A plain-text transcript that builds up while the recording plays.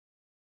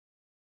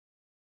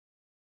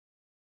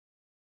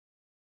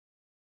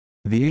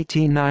The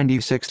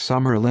 1896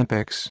 Summer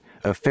Olympics,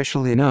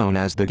 officially known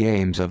as the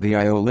Games of the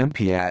I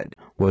Olympiad,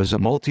 was a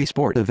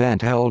multi-sport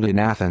event held in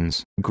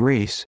Athens,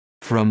 Greece,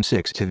 from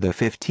 6 to the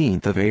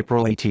 15th of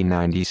April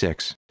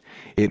 1896.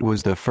 It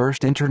was the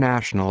first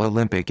international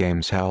Olympic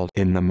Games held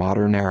in the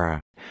modern era.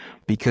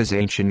 Because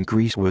ancient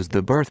Greece was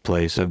the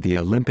birthplace of the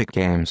Olympic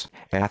Games,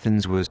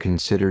 Athens was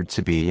considered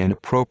to be an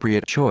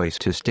appropriate choice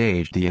to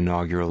stage the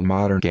inaugural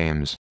modern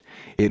Games.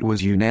 It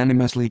was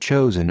unanimously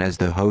chosen as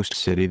the host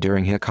city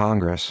during a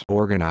congress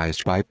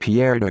organized by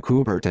Pierre de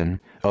Coubertin,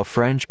 a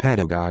French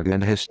pedagogue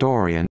and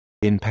historian,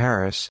 in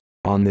Paris,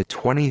 on the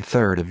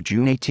 23rd of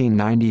June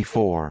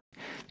 1894.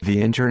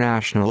 The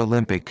International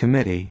Olympic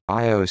Committee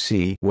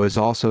 (IOC) was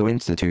also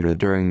instituted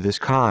during this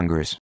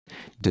congress.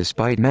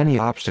 Despite many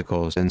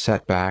obstacles and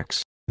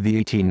setbacks, the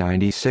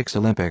 1896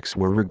 Olympics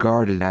were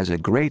regarded as a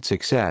great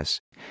success.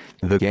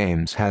 The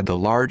Games had the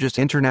largest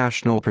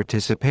international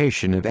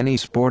participation of any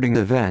sporting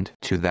event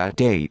to that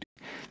date.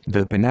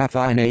 The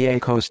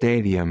Panathinaikos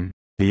Stadium,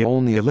 the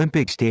only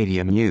Olympic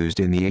stadium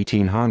used in the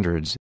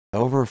 1800s,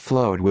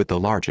 overflowed with the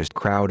largest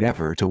crowd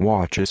ever to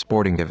watch a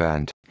sporting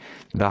event.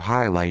 The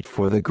highlight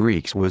for the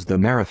Greeks was the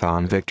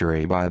marathon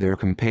victory by their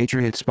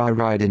compatriots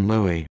Biride and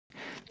Louis.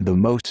 The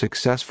most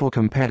successful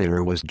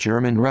competitor was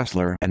German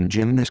wrestler and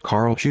gymnast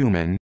Karl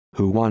Schumann,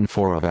 who won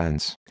 4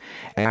 events.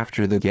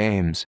 After the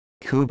Games,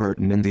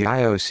 Coubertin and the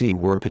IOC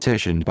were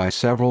petitioned by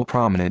several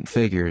prominent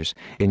figures,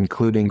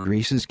 including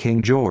Greece's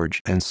King George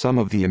and some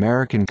of the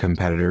American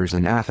competitors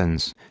in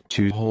Athens,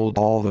 to hold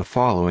all the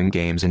following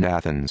Games in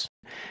Athens.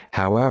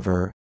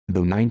 However,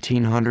 the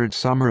 1900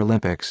 Summer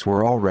Olympics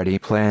were already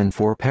planned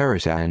for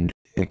Paris and,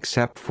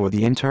 except for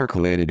the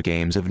intercalated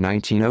Games of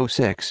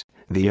 1906,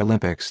 the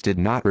Olympics did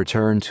not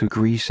return to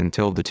Greece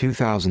until the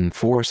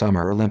 2004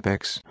 Summer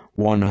Olympics,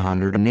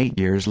 108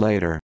 years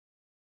later.